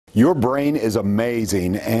Your brain is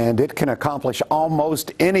amazing, and it can accomplish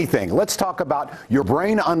almost anything. Let's talk about your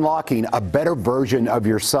brain unlocking a better version of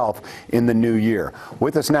yourself in the new year.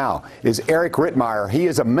 With us now is Eric Rittmeyer. He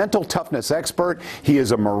is a mental toughness expert. He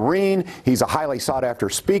is a Marine. He's a highly sought-after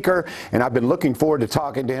speaker, and I've been looking forward to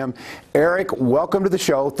talking to him. Eric, welcome to the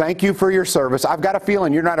show. Thank you for your service. I've got a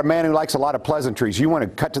feeling you're not a man who likes a lot of pleasantries. You want to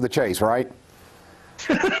cut to the chase, right?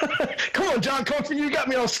 Come on, John Coachman, you got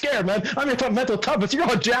me all scared, man. I'm here talking mental toughness. You're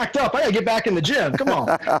all jacked up. I got to get back in the gym. Come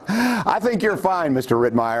on. I think you're fine, Mr.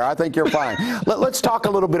 Rittmeyer. I think you're fine. Let's talk a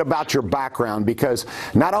little bit about your background, because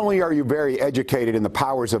not only are you very educated in the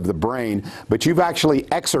powers of the brain, but you've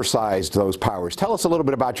actually exercised those powers. Tell us a little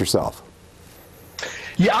bit about yourself.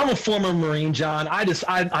 Yeah, I'm a former Marine, John. I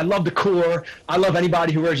love the Corps. I love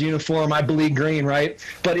anybody who wears a uniform. I bleed green, right?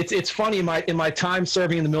 But it's funny, in my time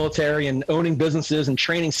serving in the military and owning businesses and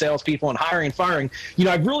training salespeople and hiring and firing,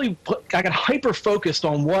 I got hyper focused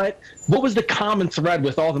on what was the common thread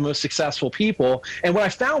with all the most successful people. And what I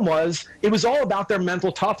found was it was all about their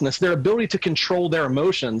mental toughness, their ability to control their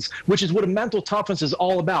emotions, which is what a mental toughness is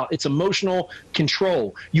all about. It's emotional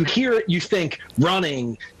control. You hear it, you think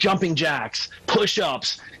running, jumping jacks,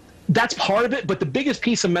 push-ups. That's part of it, but the biggest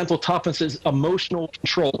piece of mental toughness is emotional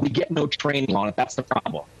control. We get no training on it. That's the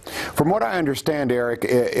problem. From what I understand, Eric,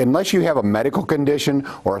 unless you have a medical condition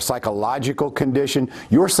or a psychological condition,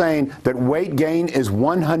 you're saying that weight gain is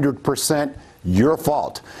 100% your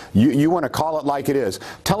fault. You want to call it like it is.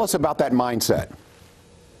 Tell us about that mindset.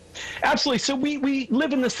 Absolutely. So we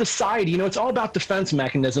live in this society, it's all about defense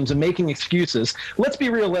mechanisms and making excuses. Let's be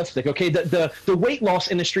realistic, okay? The weight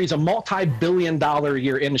loss industry is a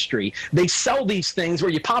multi-billion-dollar-a-year industry. They sell these things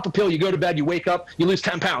where you pop a pill, you go to bed, you wake up, you lose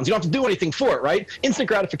 10 pounds. You don't have to do anything for it, right? Instant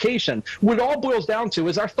gratification. What it all boils down to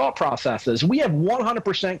is our thought processes. We have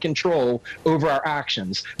 100% control over our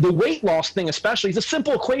actions. The weight loss thing especially is a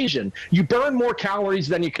simple equation. You burn more calories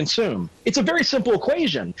than you consume. It's a very simple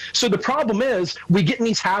equation. So the problem is we get in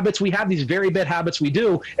these habits. We have these very bad habits we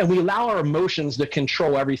do, and we allow our emotions to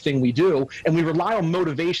control everything we do, and we rely on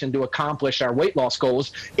motivation to accomplish our weight loss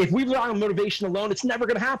goals. If we rely on motivation alone, it's never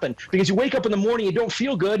going to happen, because you wake up in the morning, you don't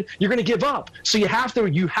feel good, you're going to give up. So you have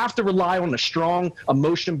to rely on a strong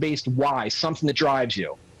emotion-based why, something that drives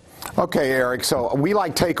you. Okay, Eric, so we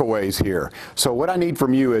like takeaways here. So what I need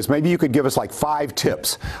from you is maybe you could give us like 5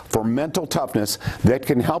 tips for mental toughness that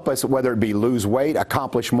can help us, whether it be lose weight,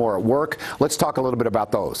 accomplish more at work. Let's talk a little bit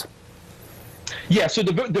about those. Yeah, so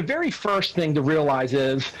the very first thing to realize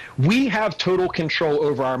is we have total control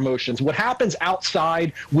over our emotions. What happens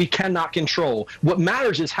outside, we cannot control. What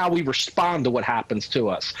matters is how we respond to what happens to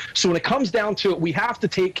us. So when it comes down to it, we have to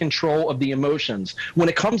take control of the emotions. When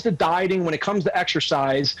it comes to dieting, when it comes to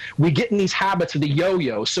exercise, we get in these habits of the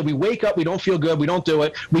yo-yo. So we wake up, we don't feel good, we don't do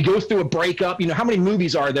it. We go through a breakup. How many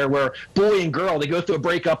movies are there where boy and girl, they go through a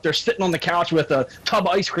breakup, they're sitting on the couch with a tub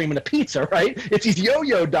of ice cream and a pizza, right? It's these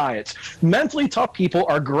yo-yo diets. Mentally tough people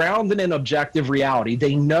are grounded in objective reality.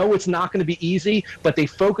 They know it's not going to be easy, but they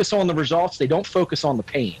focus on the results. They don't focus on the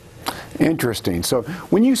pain. Interesting. So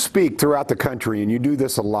when you speak throughout the country, and you do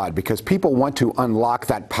this a lot because people want to unlock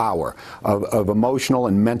that power of emotional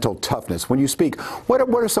and mental toughness, when you speak, what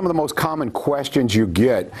are some of the most common questions you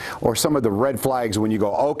get, or some of the red flags when you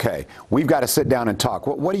go, okay, we've got to sit down and talk?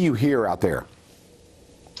 What do you hear out there?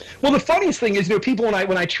 Well, the funniest thing is, people,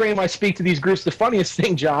 when I speak to these groups, the funniest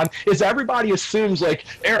thing, John, is everybody assumes, like,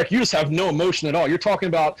 Eric, you just have no emotion at all. You're talking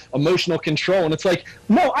about emotional control. And it's like,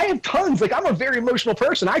 no, I have tons. Like, I'm a very emotional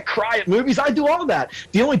person. I cry at movies. I do all of that.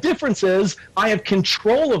 The only difference is I have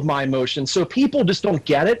control of my emotions. So people just don't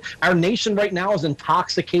get it. Our nation right now is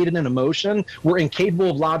intoxicated in emotion. We're incapable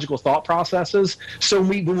of logical thought processes. So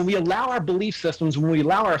when we allow our belief systems, when we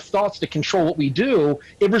allow our thoughts to control what we do,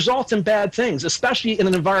 it results in bad things, especially in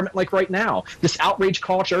an environment like right now. This outrage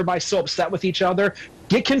culture, everybody's so upset with each other.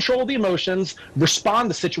 Get control of the emotions, respond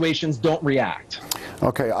to situations, don't react.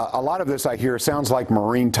 Okay, a lot of this I hear sounds like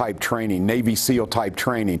Marine type training, Navy SEAL type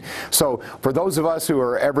training. So for those of us who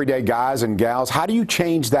are everyday guys and gals, how do you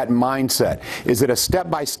change that mindset? Is it a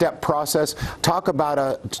step-by-step process? Talk about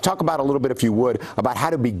a little bit, if you would, about how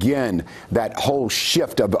to begin that whole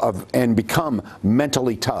shift and become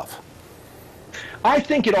mentally tough. I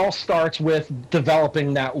think it all starts with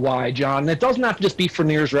developing that why, John. And it doesn't have to just be for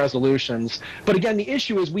New Year's resolutions. But again, the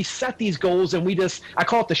issue is we set these goals and I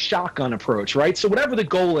call it the shotgun approach, right? So whatever the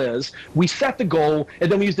goal is, we set the goal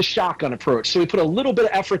and then we use the shotgun approach. So we put a little bit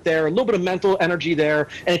of effort there, a little bit of mental energy there,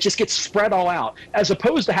 and it just gets spread all out, as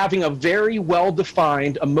opposed to having a very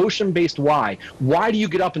well-defined emotion-based why. Why do you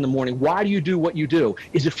get up in the morning? Why do you do what you do?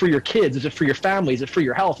 Is it for your kids? Is it for your family? Is it for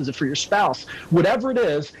your health? Is it for your spouse? Whatever it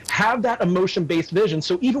is, have that emotion-based emotion-based vision.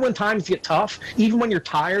 So even when times get tough, even when you're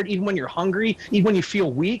tired, even when you're hungry, even when you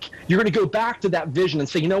feel weak, you're going to go back to that vision and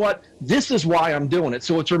say, you know what, this is why I'm doing it.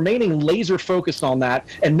 So it's remaining laser focused on that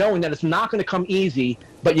and knowing that it's not going to come easy,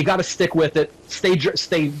 but you got to stick with it. Stay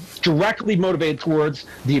directly motivated towards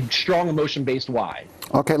the strong emotion-based why.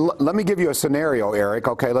 Okay, let me give you a scenario, Eric.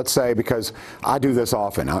 Okay, let's say, because I do this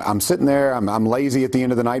often. I'm sitting there, I'm lazy at the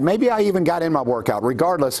end of the night. Maybe I even got in my workout.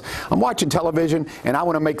 Regardless, I'm watching television, and I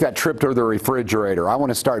want to make that trip to the refrigerator. I want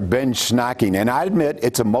to start binge snacking, and I admit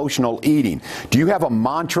it's emotional eating. Do you have a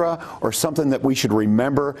mantra or something that we should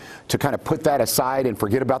remember to kind of put that aside and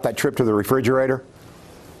forget about that trip to the refrigerator?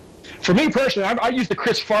 For me personally, I use the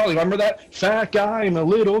Chris Farley. Remember that? Fat guy in a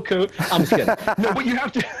little coat. I'm just kidding. No, but you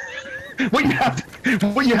have to... What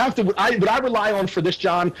I rely on for this,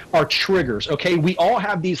 John, are triggers, okay? We all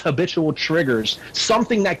have these habitual triggers,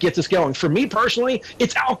 something that gets us going. For me personally,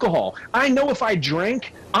 it's alcohol. I know if I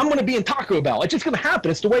drink, I'm going to be in Taco Bell. It's just going to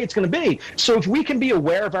happen. It's the way it's going to be. So if we can be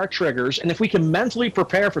aware of our triggers and if we can mentally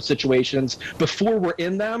prepare for situations before we're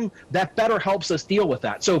in them, that better helps us deal with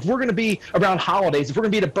that. So if we're going to be around holidays, if we're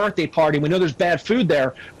going to be at a birthday party, we know there's bad food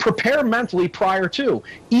there, prepare mentally prior to.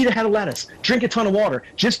 Eat a head of lettuce. Drink a ton of water.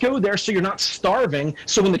 Just go there so you're not starving.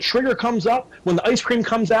 So when the trigger comes up, when the ice cream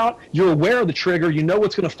comes out, you're aware of the trigger. You know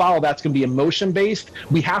what's going to follow. That's going to be emotion-based.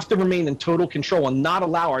 We have to remain in total control and not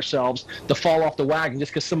allow ourselves to fall off the wagon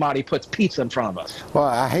just because somebody puts pizza in front of us. Well,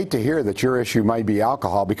 I hate to hear that your issue might be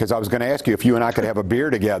alcohol, because I was going to ask you if you and I could have a beer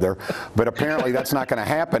together, but apparently that's not going to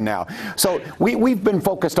happen now. So we've been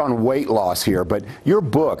focused on weight loss here, but your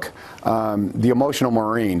book, The Emotional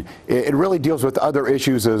Marine, it really deals with other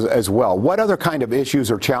issues as well. What other kind of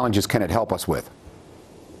issues or challenges can it help us with?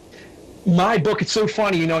 My book, it's so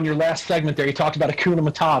funny, you know, in your last segment there, you talked about Hakuna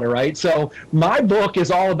Matata, right? So my book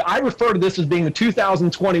is all about, I refer to this as being the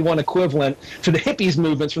 2021 equivalent to the hippies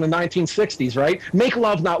movements from the 1960s, right? Make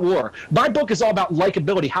love, not war. My book is all about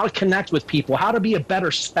likability, how to connect with people, how to be a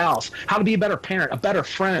better spouse, how to be a better parent, a better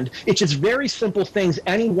friend. It's just very simple things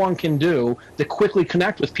anyone can do to quickly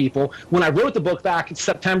connect with people. When I wrote the book back in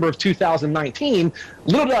September of 2019,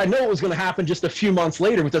 little did I know it was going to happen just a few months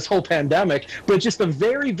later with this whole pandemic, but it's just a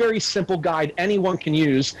very, very simple guide anyone can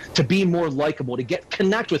use to be more likable, to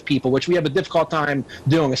connect with people, which we have a difficult time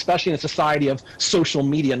doing, especially in a society of social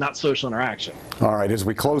media, not social interaction. All right, as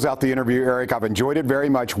we close out the interview, Eric, I've enjoyed it very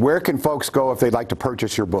much. Where can folks go if they'd like to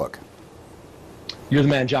purchase your book? You're the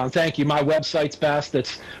man, John. Thank you. My website's best.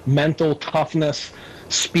 It's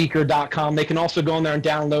mentaltoughnessspeaker.com. They can also go in there and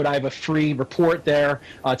download. I have a free report there.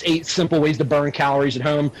 It's 8 simple ways to burn calories at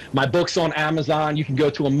home. My book's on Amazon. You can go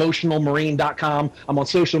to emotionalmarine.com. I'm on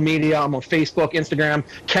social media. I'm on Facebook, Instagram,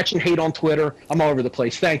 Catch and Hate on Twitter. I'm all over the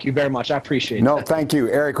place. Thank you very much. I appreciate it. No, thank you,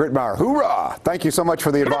 Eric Rittmeyer. Hoorah! Thank you so much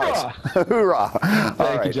for the advice. Hoorah!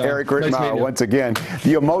 All right, you, Eric Rittmeyer, once again,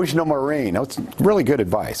 The Emotional Marine. That's really good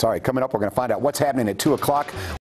advice. All right, coming up, we're going to find out what's happening at 2 o'clock.